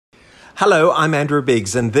Hello, I'm Andrew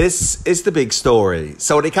Biggs and this is the Big Story ส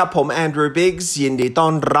วัสดีครับผม Andrew Biggs ยินดีต้อ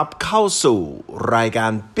นรับเข้าสู่รายกา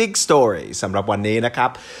ร Big Story สำหรับวันนี้นะครับ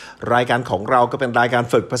รายการของเราก็เป็นรายการ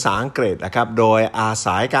ฝึกภาษาอังกฤษนะครับโดยอา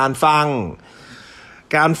ศัยการฟัง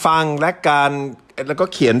แล้วก็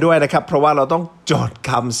เขียนด้วยนะครับเพราะว่าเราต้องจด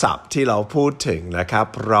คำศัพท์ที่เราพูดถึงนะครับ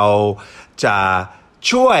เราจะ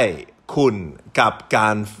ช่วยคุณกับกา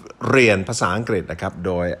รเรียนภาษาอังกฤษนะครับโ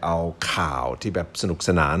ดยเอาข่าวที่แบบสนุกส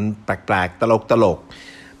นานแปลกๆตลก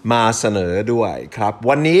มาเสนอด้วยครับ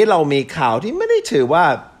วันนี้เรามีข่าวที่ไม่ได้ถือว่า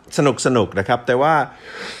สนุกนะครับแต่ว่า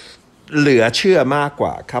เหลือเชื่อมากก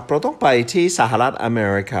ว่าครับเราต้องไปที่สหรัฐอเม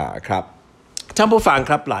ริกาครับท่านผู้ฟัง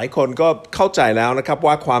ครับหลายคนก็เข้าใจแล้วนะครับ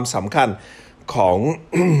ว่าความสำคัญของ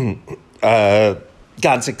ก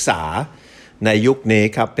ารศึกษาในยุคนี้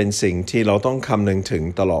ครับเป็นสิ่งที่เราต้องคำนึงถึง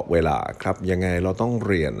ตลอดเวลาครับยังไงเราต้อง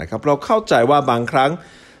เรียนนะครับเราเข้าใจว่าบางครั้ง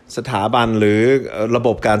สถาบันหรือระบ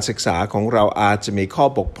บการศึกษาของเราอาจจะมีข้อ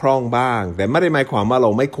บกพร่องบ้างแต่ไม่ได้หมายความว่าเรา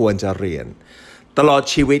ไม่ควรจะเรียนตลอด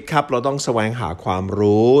ชีวิตครับเราต้องแสวงหาความ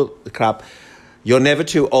รู้ครับ You're never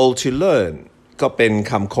too old to learn ก็เป็น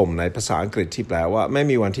คำคมในภาษาอังกฤษที่แปลว่าไม่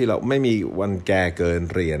มีวันแก่เกิน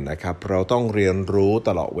เรียนนะครับเราต้องเรียนรู้ต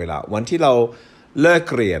ลอดเวลาวันที่เราเลิก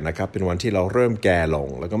เรียนนะครับเป็นวันที่เราเริ่มแก่ลง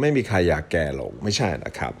แล้วก็ไม่มีใครอยากแก่ลงไม่ใช่น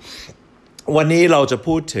ะครับวันนี้เราจะ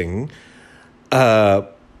พูดถึง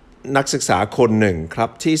นักศึกษาคนหนึ่งครับ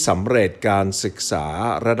ที่สำเร็จการศึกษา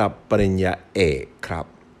ระดับปริญญาเอกครับ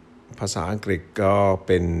ภาษาอังกฤษก็เ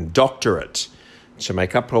ป็น doctorate ใช่ไหม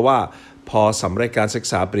ครับเพราะว่าพอสำเร็จการศึก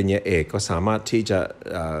ษาปริญญาเอกก็สามารถที่จะ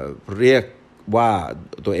เรียกว่า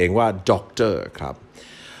ตัวเองว่า doctor ครับ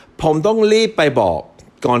ผมต้องรีบไปบอก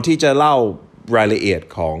ก่อนที่จะเล่ารายละเอียด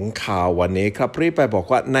ของข่าววันนี้ครับรีบไปบอก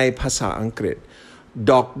ว่าในภาษาอังกฤษ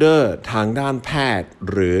ด็อกเตอร์ทางด้านแพทย์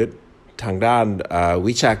หรือทางด้าน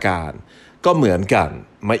วิชาการก็เหมือนกัน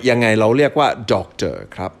ยังไงเราเรียกว่าด็อกเตอร์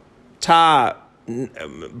ครับถ้า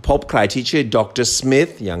พบใครที่ชื่อด็อกเตอร์สมิธ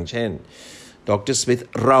อย่างเช่นด็อกเตอร์สมิธ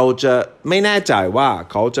เราจะไม่แน่ใจว่า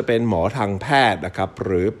เขาจะเป็นหมอทางแพทย์นะครับห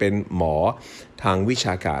รือเป็นหมอทางวิช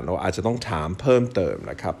าการเราอาจจะต้องถามเพิ่มเติม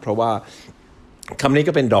นะครับเพราะว่าคำนี้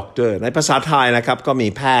ก็เป็นด็อกเตอร์ในภาษาไทยนะครับก็มี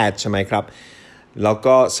แพทย์ใช่ไหมครับแล้ว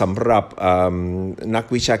ก็สำหรับนัก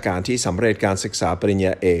วิชาการที่สำเร็จการศึกษาปริญญ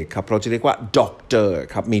าเอกครับเราจะเรียกว่าด็อกเตอร์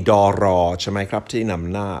ครับมีดอรอใช่ไหมครับที่น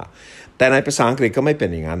ำหน้าแต่ในภาษาอังกฤษก็ไม่เป็น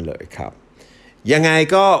อย่างนั้นเลยครับยังไง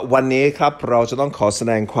ก็วันนี้ครับเราจะต้องขอแส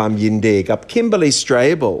ดงความยินดีกับ Kimberly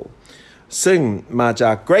Strable ซึ่งมาจ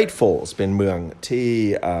าก Great Falls เป็นเมืองที่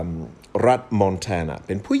รัฐมอนแทนาเ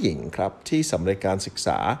ป็นผู้หญิงครับที่สำเร็จการศึกษ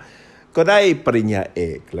าก็ได้ปริญญาเอ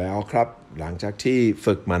กแล้วครับหลังจากที่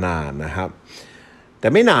ฝึกมานานนะครับแต่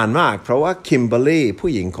ไม่นานมากเพราะว่าคิมเบอร์รี่ผู้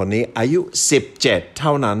หญิงคนนี้อายุ17เท่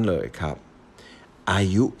านั้นเลยครับอา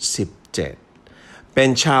ยุ17เป็น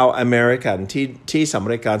ชาวอเมริกันที่สำเ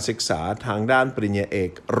ร็จการศึกษาทางด้านปริญญาเอ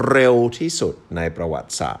กเร็วที่สุดในประวั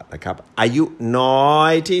ติศาสตร์นะครับอายุน้อ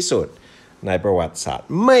ยที่สุดในประวัติศาสตร์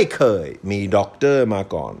ไม่เคยมีด็อกเตอร์มา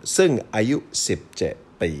ก่อนซึ่งอายุ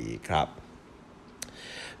17ปีครับ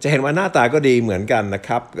จะเห็นว่าหน้าตาก็ดีเหมือนกันนะค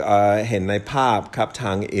รับเห็นในภาพครับท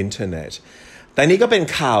างอินเทอร์เน็ตแต่นี้ก็เป็น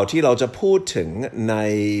ข่าวที่เราจะพูดถึงใน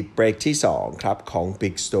เบรกที่2ครับของ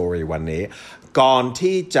Big Story วันนี้ก่อน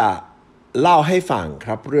ที่จะเล่าให้ฟังค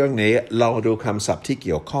รับเรื่องนี้เราดูคำศัพท์ที่เ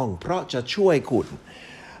กี่ยวข้องเพราะจะช่วยคุณ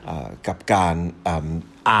กับการ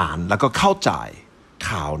อ่านแล้วก็เข้าใจ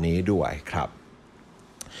ข่าวนี้ด้วยครับ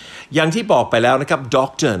อย่างที่บอกไปแล้วนะครับ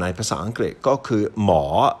Doctor ในภาษาอังกฤษก็คือหมอ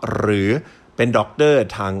หรือเป็นด็อกเตอร์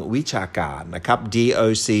ทางวิชาการนะครับ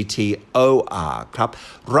doctor ครับ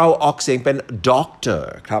เราออกเสียงเป็น doctor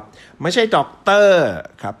ครับไม่ใช่ด็อกเตอร์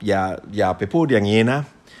ครับอย่าไปพูดอย่างนี้นะ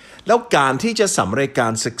แล้วการที่จะสำเร็จกา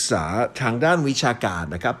รศึกษาทางด้านวิชาการ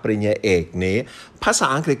นะครับปริญญาเอกนี้ภาษา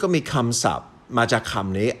อังกฤษก็มีคำศัพท์มาจากค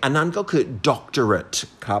ำนี้อันนั้นก็คือ doctorate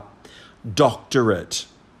ครับ doctorate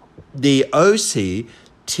doctorate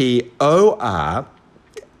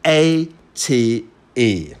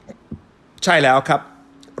ใช่แล้วครับ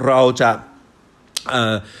เราจะ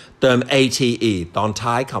เติม ate ตอน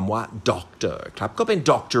ท้ายคำว่า doctor ครับก็เป็น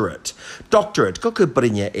doctorate ก็คือป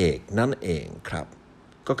ริญญาเอกนั่นเองครับ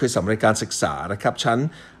ก็คือสำเร็จการศึกษานะครับชั้น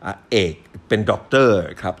เอกเป็นด็อกเตอร์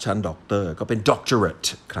ครับชั้นด็อกเตอร์ก็เป็น doctorate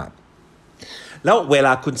ครับแล้วเวล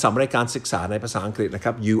าคุณสำเร็จการศึกษาในภาษาอังกฤษนะค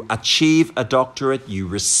รับ you achieve a doctorate you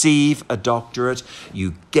receive a doctorate you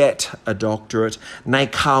get a doctorate ใน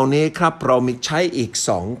คราวนี้ครับเรามีใช้อีก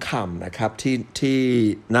2คำนะครับที่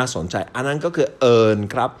น่าสนใจอันนั้นก็คือ earn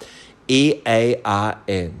ครับ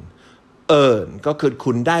earn earn ก็คือ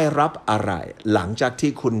คุณได้รับอะไรหลังจาก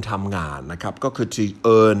ที่คุณทำงานนะครับก็คือ to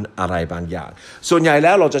earn อะไรบางอย่างส่วนใหญ่แ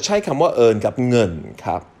ล้วเราจะใช้คำว่า earn กับเงินค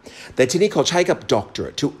รับแต่ที่นี่เขาใช้กับ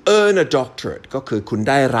doctorate to earn a doctorate ก็คือคุณ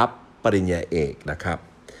ได้รับปริญญาเอกนะครับ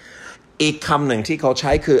อีกคำหนึ่งที่เขาใ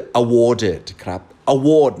ช้คือ awarded ครับ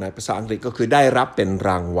award ในภาษาอังกฤษก็คือได้รับเป็นร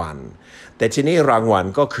างวัลแต่ที่นี่รางวัล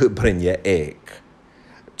ก็คือปริญญาเอก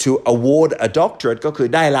to award a doctorate ก็คือ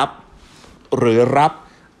ได้รับหรือรับ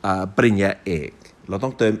ปริญญาเอกเราต้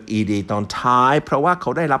องเติม ed ตอนท้ายเพราะว่าเข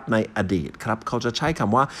าได้รับในอดีตครับเขาจะใช้ค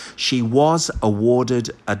ำว่า she was awarded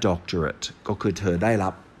a doctorate ก็คือเธอได้รั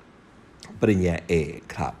บปริญญาเอก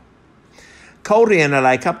ครับเขาเรียนอะไร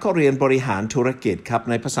ครับเขาเรียนบริหารธุรกิจครับ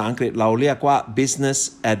ในภาษาอังกฤษเราเรียกว่า business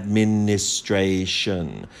administration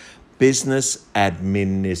business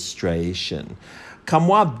administration ค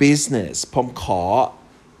ำว่า business ผมขอ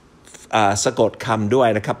สะกดคำด้วย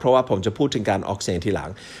นะครับเพราะว่าผมจะพูดถึงการออกเสียงทีหลัง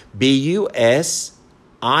b u s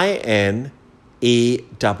i n e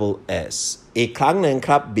s อีกครั้งหนึ่งค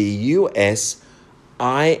รับ b u s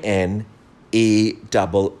i n e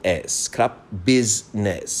s ครับ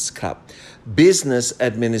business ครับ business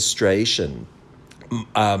administration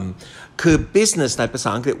คือ business ในภาษ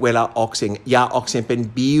าอังกฤษเวลาออกเสียงอย่าออกเสียงเป็น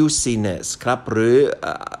business ครับหรือ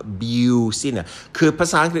business คือภา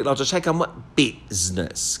ษาอังกฤษเราจะใช้คำว่า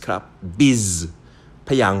business ครับ biz พ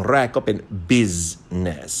ยางค์แรกก็เป็น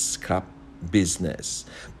business ครับ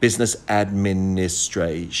business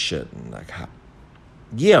administration นะครับ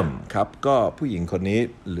เยี่ยมครับก็ผู้หญิงคนนี้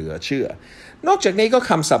เหลือเชื่อนอกจากนี้ก็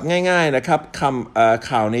คำศัพท์ง่ายๆนะครับ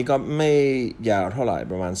ข่าวนี้ก็ไม่ยาวเท่าไหร่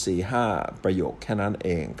ประมาณ 4-5 ประโยคแค่นั้นเอ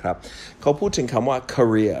งครับเขาพูดถึงคำว่า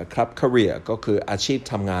career ครับ career ก็คืออาชีพ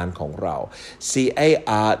ทำงานของเรา career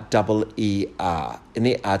อัน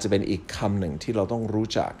นี้อาจจะเป็นอีกคำหนึ่งที่เราต้องรู้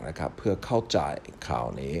จักนะครับเพื่อเข้าใจข่าว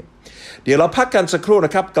นี้เดี๋ยวเราพักกันสักครู่น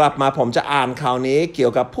ะครับกลับมาผมจะอ่านข่าวนี้เกี่ย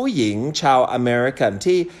วกับผู้หญิงชาวอเมริกัน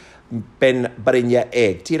ที่เป็นปริญญาเอ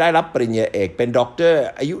กที่ได้รับปริญญาเอกเป็นด็อกเตอร์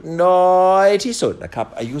อายุน้อยที่สุดนะครับ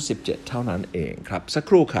อายุ17เท่านั้นเองครับสัก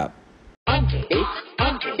ครู่ครับ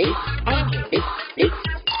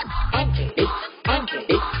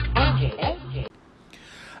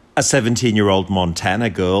A 17-year-old Montana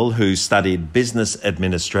girl who studied business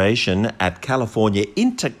administration at California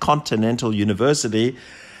Intercontinental University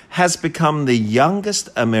has become the youngest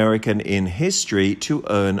American in history to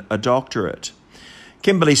earn a doctorate.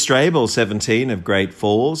 Kimberly Strable, 17, of Great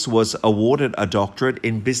Falls, was awarded a doctorate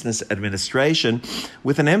in business administration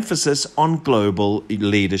with an emphasis on global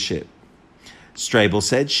leadership. Strable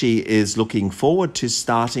said she is looking forward to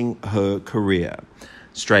starting her career.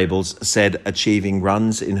 Strable said achieving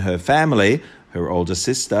runs in her family, her older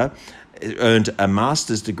sister, earned a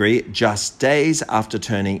master's degree just days after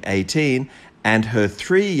turning 18, and her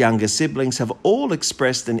 3 younger siblings have all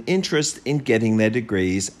expressed an interest in getting their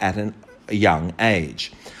degrees at a young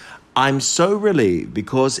age. I'm so relieved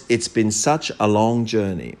because it's been such a long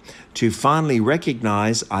journey to finally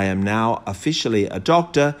recognize I am now officially a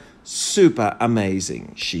doctor. Super amazing,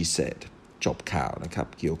 she said. จบข่าวนะครับ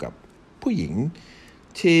เกี่ยวกับผู้หญิง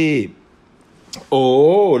ที่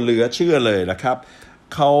เหลือเชื่อเลยนะครับ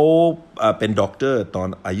เขาเป็นด็อกเตอร์ตอน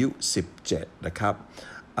อายุ17นะครับ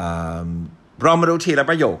เรามาดูทีละ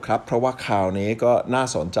ประโยคครับเพราะว่าข่าวนี้ก็น่า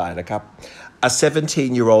สนใจนะครับ A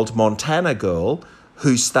 17-year-old Montana girl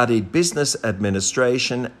who studied business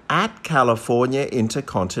administration at California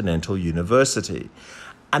Intercontinental University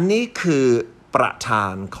อันนี้คือประธา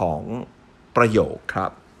นของประโยคครั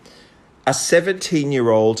บ A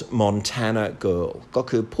 17-year-old Montana girl ก็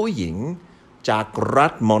คือผู้หญิงจากรั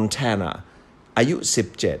ฐมอนแทนาอายุ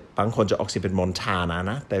17บางคนจะออกเสียงเป็นมอนทานา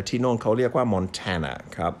นะแต่ที่โน่นเขาเรียกว่ามอนแทนา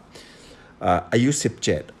ครับอายุ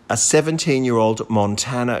17 A 17-year-old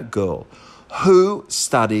Montana girl who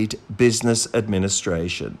studied business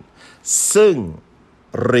administration ซึ่ง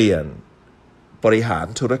เรียนบริหาร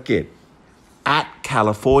ธุรกิจ at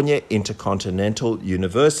California Intercontinental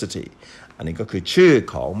University อันนี้ก็คือชื่อ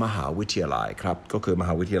ของมหาวิทยาลัยครับก็คือมห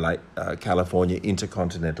าวิทยาลัยCalifornia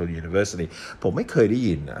Intercontinental University ผมไม่เคยได้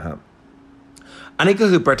ยินนะครับอันนี้ก็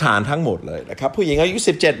คือประธานทั้งหมดเลยนะครับผู้หญิงอายุ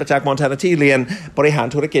17มาจากมอนทานาที่เรียนบริหาร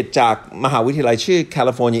ธุรกิจจากมหาวิทยาลัยชื่อ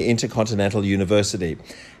California Intercontinental University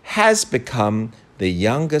has become the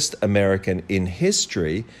youngest American in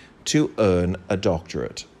history to earn a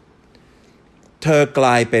doctorate เธอกล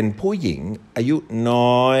ายเป็นผู้หญิงอายุ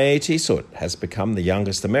น้อยที่สุด has become the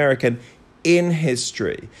youngest American in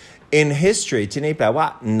history in history ที่นี่แปลว่า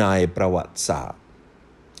ในประวัติศาสตร์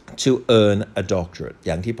to earn a doctorate อ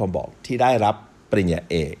ย่างที่ผมบอกที่ได้รับปริญญา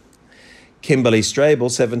เอก Kimberly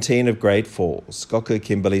Strable 17 of Great Falls ก็คือ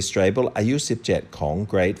Kimberly Strable อายุ17ของ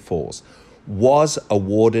Great Falls was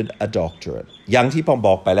awarded a doctorate อย่างที่ผมบ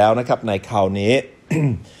อกไปแล้วนะครับในคราวนี้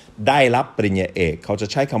ได้รับปริญญาเอกเขาจะ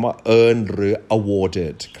ใช้คำว่า earn หรือ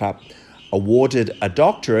awarded ครับ awarded a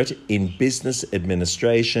doctorate in business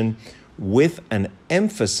administration with an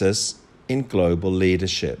emphasis in global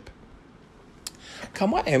leadership ค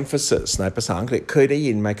ำว่า emphasis ในภาษาอังกฤษเคยได้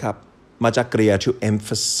ยินไหมครับมาจากกริยา to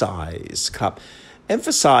emphasize ครับ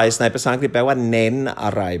emphasize ในภาษาอังกฤษแปลว่าเน้นอะ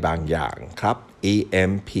ไรบางอย่างครับ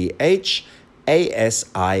emphasise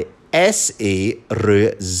หรือ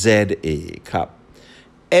ze ครับ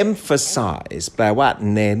emphasize แปลว่า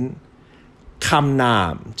เน้นคำนา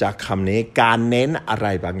มจากคำนี้การเน้นอะไร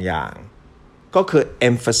บางอย่างก็คือ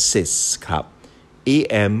emphasis ครับ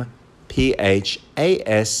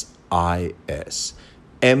emphasise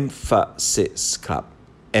emphasis ครับ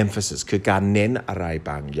emphasis คือการเน้นอะไร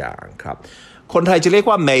บางอย่างครับคนไทยจะเรียก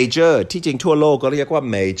ว่า major ที่จริงทั่วโลกก็เรียกว่า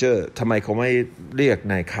major ทำไมเขาไม่เรียก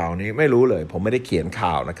ในข่าวนี้ไม่รู้เลยผมไม่ได้เขียน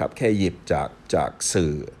ข่าวนะครับแค่หยิบจาก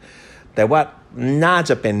สื่อแต่ว่าน่า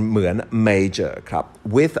จะเป็นเหมือน major ครับ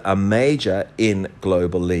with a major in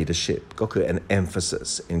global leadership ก็คือ an emphasis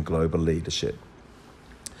in global leadership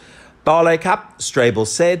ต่อเลยครับ Strable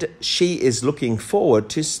said she is looking forward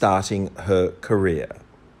to starting her career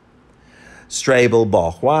Strable บอ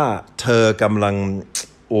กว่าเธอกำลัง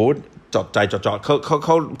จดใจ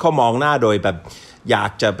เขามองหน้าโดยแบบอยา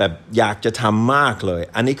กจะทำมากเลย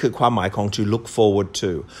อันนี้คือความหมายของ to look forward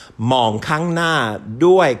to มองข้างหน้า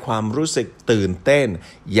ด้วยความรู้สึกตื่นเต้น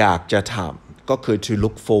อยากจะทำก็คือ to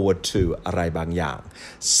look forward to อะไรบางอย่าง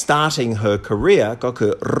starting her career ก็คื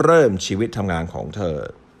อเริ่มชีวิตทำงานของเธอ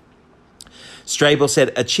Strable said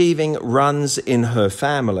achieving runs in her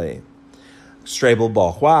family Strable บ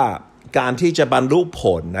อกว่าการที่จะบรรลุผ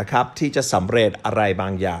ลนะครับที่จะสำเร็จอะไรบา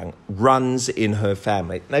งอย่าง runs in her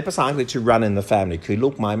family ในภาษาอังกฤษ to run in the family คือลู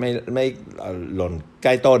กไม้ไม่หล่นใก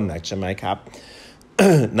ล้ต้นนะใช่ไหมครับ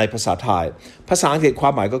ในภาษาไทยภาษาอังกฤษควา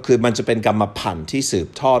มหมายก็คือมันจะเป็นกรรมพันธุ์ที่สืบ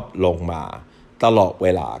ทอดลงมาตลอดเว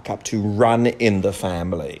ลาครับ to run in the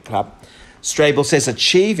family ครับ Strable says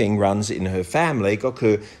achieving runs in her family ก็คื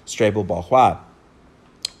อ Strable บอกว่า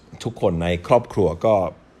ทุกคนในครอบครัวก็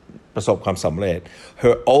ประสบความสำเร็จ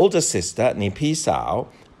Her older sister นี่พี่สาว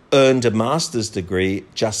earned a master's degree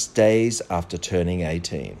just days after turning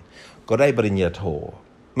 18 ก็ได้ปริญญาโท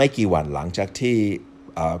ไม่กี่วันหลังจากที่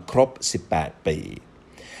ครบ18 ปี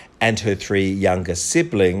and her 3 younger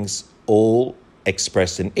siblings all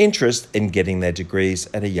expressed an interest in getting their degrees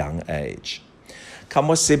at a young age คำ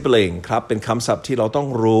ว่า sibling ครับเป็นคำศัพท์ที่เราต้อง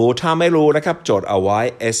รู้ถ้าไม่รู้นะครับจดเอาไว้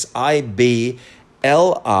sibling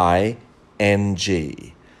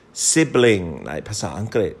sibling ในภาษาอัง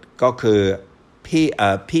กฤษก็คือ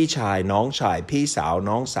พี่ชายน้องชายพี่สาว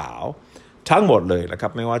น้องสาวทั้งหมดเลยนะครั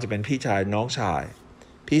บไม่ว่าจะเป็นพี่ชายน้องชาย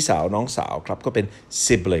พี่สาวน้องสาวครับก็เป็น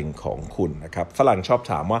sibling ของคุณนะครับฝรั่งชอบ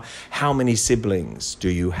ถามว่า how many siblings do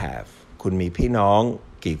you have คุณมีพี่น้อง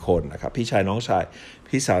กี่คนนะครับพี่ชายน้องชาย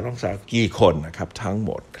พี่สาวน้องสาวกี่คนนะครับทั้งห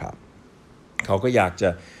มดครับเขาก็อยากจะ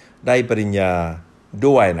ได้ปริญญา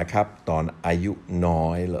ด้วยนะครับตอนอายุน้อ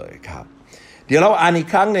ยเลยครับเดี๋ยวเราอ่านอีก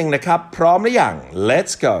ครั้งหนึ่งนะครับพร้อมหรือยัง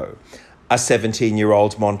Let's go A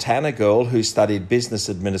 17-year-old Montana girl who studied business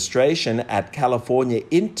administration at California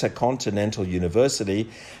Intercontinental University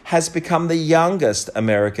has become the youngest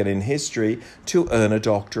American in history to earn a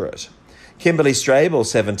doctorate. Kimberly Strable,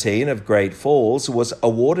 17, of Great Falls, was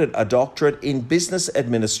awarded a doctorate in business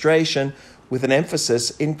administration with an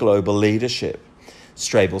emphasis in global leadership.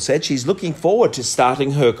 Strable said she's looking forward to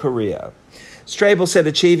starting her career. Strable said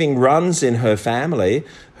achieving runs in her family.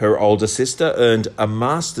 Her older sister earned a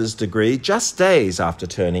master's degree just days after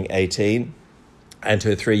turning 18, and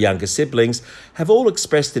her 3 younger siblings have all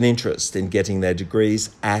expressed an interest in getting their degrees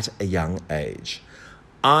at a young age.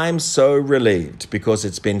 I'm so relieved because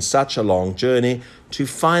it's been such a long journey to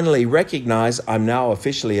finally recognize I'm now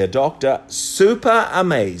officially a doctor. Super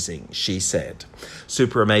amazing, she said.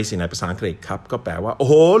 Super amazing ในภาษาอังกฤษครับก็แปลว่าโอ้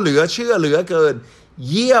โหเหลือเชื่อเหลือเกิน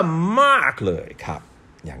เยี่ยมมากเลยครับ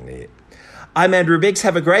อย่างนี้ I'm Andrew Biggs.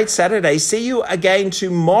 Have a great Saturday. See you again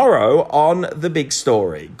tomorrow on The Big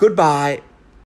Story. Goodbye.